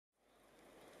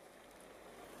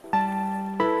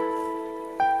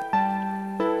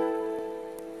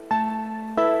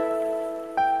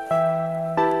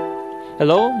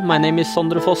Hello, my name is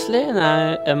Sondre Fossli and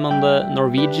I am on the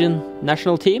Norwegian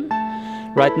national team.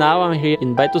 Right now I'm here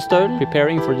in Beitostølen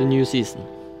preparing for the new season.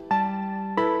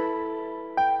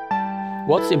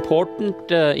 What's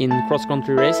important in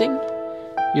cross-country racing?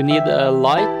 You need a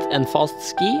light and fast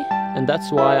ski, and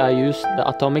that's why I use the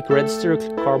ATOMIC REDSTER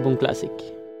CARBON CLASSIC.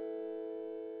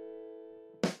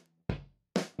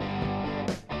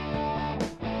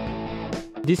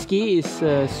 This ski is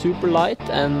super light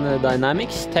and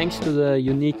dynamics thanks to the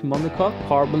unique monocoque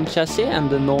carbon chassis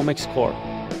and the Nomex core.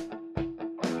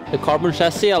 The carbon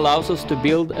chassis allows us to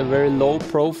build a very low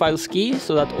profile ski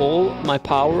so that all my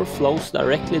power flows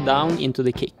directly down into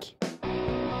the kick.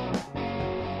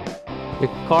 The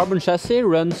carbon chassis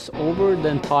runs over the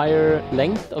entire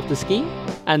length of the ski,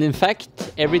 and in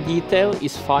fact every detail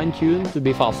is fine-tuned to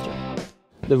be faster.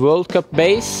 The World Cup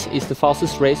base is the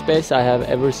fastest race base I have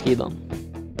ever skied on.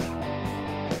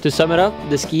 To sum it up,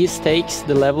 the skis takes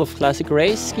the level of classic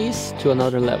race skis to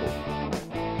another level.